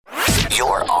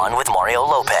You're on with Mario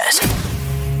Lopez.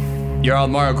 You're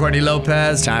on Mario Courtney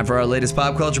Lopez. Time for our latest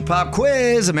pop culture pop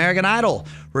quiz. American Idol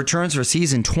returns for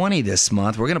season 20 this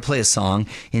month. We're going to play a song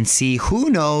and see who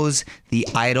knows the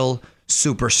Idol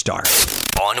superstar.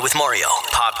 On with Mario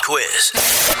Pop Quiz.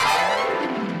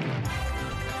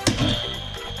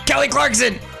 Kelly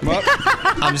Clarkson. Well,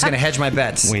 I'm just going to hedge my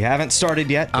bets. we haven't started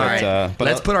yet. All But, right. but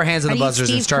Let's put our hands on the Are you buzzers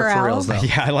and Steve start for Carell? reals, though.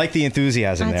 Yeah, I like the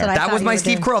enthusiasm That's there. what I That thought was you my were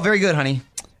Steve doing. Carell. Very good, honey.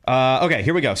 Okay,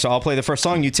 here we go. So I'll play the first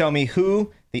song. You tell me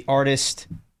who the artist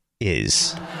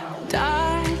is.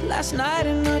 Died last night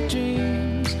in my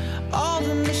dreams. All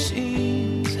the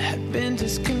machines had been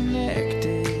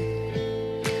disconnected.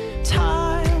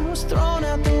 Time was thrown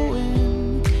out the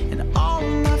wind, and all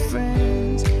of my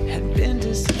friends had been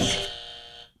disconnected.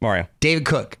 Mario. David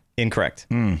Cook. Incorrect.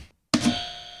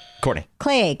 Courtney.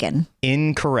 Clay Aiken.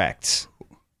 Incorrect.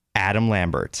 Adam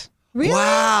Lambert. Really?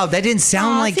 Wow, that didn't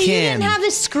sound like so you him. didn't have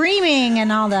the screaming and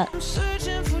all that.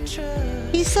 Searching for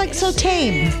trust. He's like so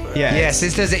tame. Yeah. Yes,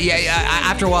 this does it. Yeah,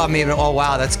 after a while, maybe. Oh,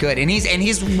 wow, that's good. And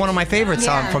he's one of my favorites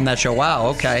Yeah. from that show. Wow,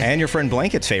 okay. And your friend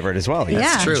Blanket's favorite as well. He's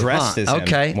That's True. Dressed huh? as him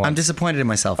Okay, once. I'm disappointed in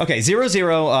myself. Okay,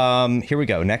 0-0. Here we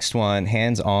go. Next one.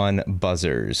 Hands on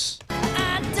buzzers.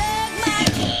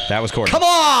 That was Courtney. Come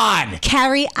on!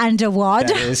 Carrie Underwood.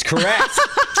 That is correct.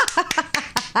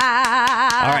 All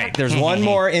right, there's one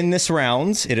more in this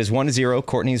round. It is 1-0.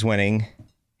 Courtney's winning.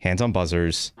 Hands on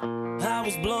buzzers. I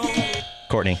was blown.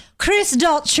 Courtney. Chris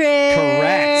Daughtry.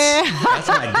 Correct. That's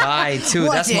my guy, too.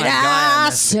 What That's did my guy. I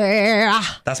say?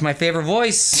 That's my favorite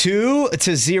voice.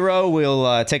 2-0.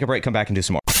 We'll take a break, come back, and do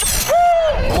some more.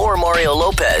 More Mario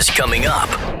Lopez coming up.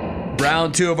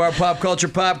 Round 2 of our pop culture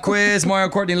pop quiz. Mario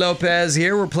Courtney Lopez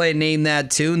here. We're playing Name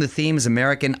That Tune. The theme is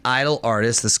American Idol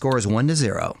artist. The score is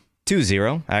 1-0.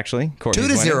 2-0, actually. Courtney's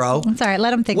winning. 2-0. It's all right.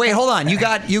 Let him think. Wait, hold on. You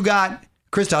got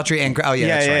Chris Daughtry and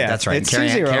that's right. It's Carrie-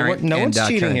 2-0. Carrie- No one's and,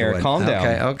 cheating Carrie here. Underwood. Calm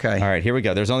down. Okay. All right, here we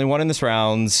go. There's only one in this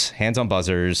round. Hands on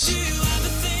buzzers.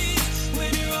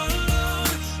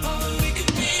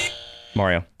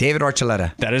 Mario. David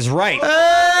Archuleta. That is right.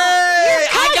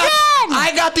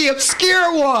 I got the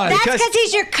obscure one. That's because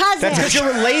he's your cousin. That's because you're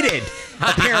related,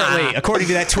 apparently, according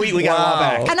to that tweet we got a while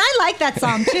back. And I like that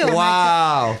song too.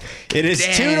 Wow. It is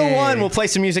Dang. 2-1. We'll play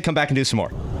some music, come back and do some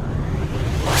more.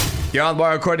 You're on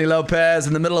Mario Courtney Lopez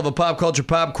in the middle of a pop culture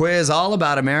pop quiz all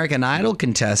about American Idol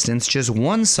contestants. Just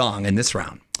one song in this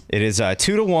round. It is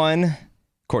 2-1.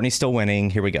 Courtney's still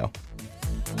winning. Here we go.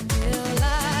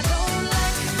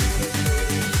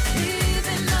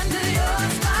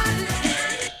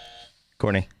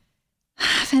 Courtney.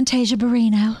 Fantasia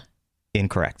Barrino.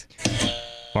 Incorrect.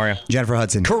 Mario. Jennifer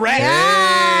Hudson. Correct.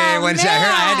 Hey, when I man.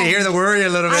 had to hear the word a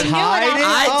little bit. I knew it.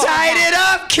 I tied it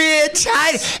up, kid.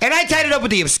 And I tied it up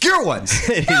with the obscure ones.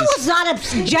 That was not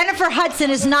Jennifer Hudson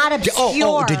is not obscure.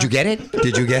 Oh, did you get it?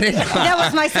 Did you get it? That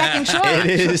was my second choice.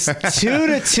 It is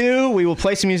 2-2. We will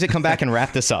play some music, come back and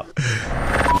wrap this up.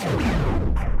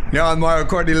 You're on Mario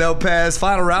Courtney Lopez.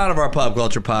 Final round of our pop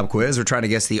culture pop quiz. We're trying to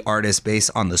guess the artist based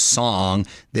on the song.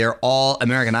 They're all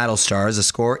American Idol stars. The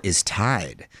score is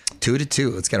tied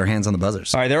 2-2. Let's get our hands on the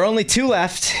buzzers. All right, there are only two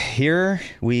left. Here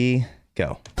we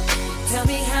go. Tell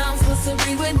me how I'm supposed to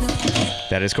read with no.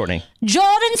 That is Courtney.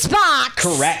 Jordan Sparks.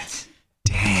 Correct.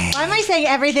 Why am I saying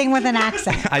everything with an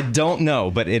accent? I don't know,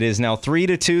 but it is now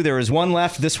 3-2. There is one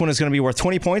left. This one is going to be worth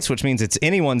 20 points, which means it's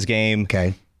anyone's game.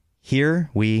 Okay. Here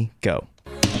we go.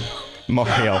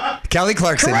 Mario. Kelly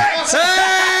Clarkson. Correct. Hey!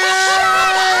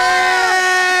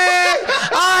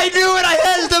 I knew it. I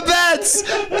hedged the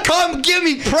bets. Come give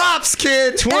me props,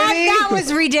 kid. That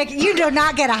was ridiculous. You do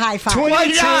not get a high five. 22 Why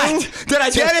not? Did I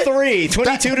get it? 3.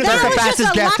 22 to 3. That was fastest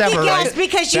just a guess lucky ever, guess right?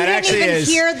 because you That didn't actually even is.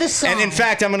 hear the song. And in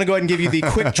fact, I'm going to go ahead and give you the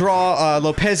quick draw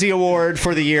Lopezi Award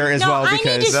for the year as no, well. I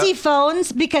Because need to see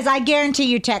phones because I guarantee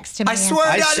you text to me. I swear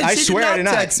I she swear I did did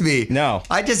not not. text me. No.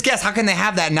 I just guessed. How can they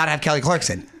have that and not have Kelly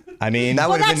Clarkson? I mean, That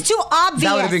Well, would have that's been too obvious.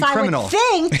 That would have been criminal.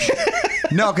 I would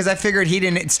think. No, because I figured he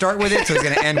didn't start with it, so he's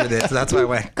going to end with it. So that's why I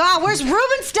went. God, where's Ruben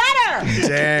Stutter?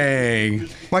 Dang.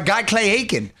 My guy Clay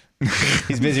Aiken.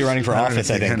 he's busy running for office,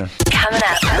 I think. Coming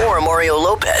up. More Mario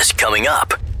Lopez coming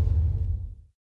up.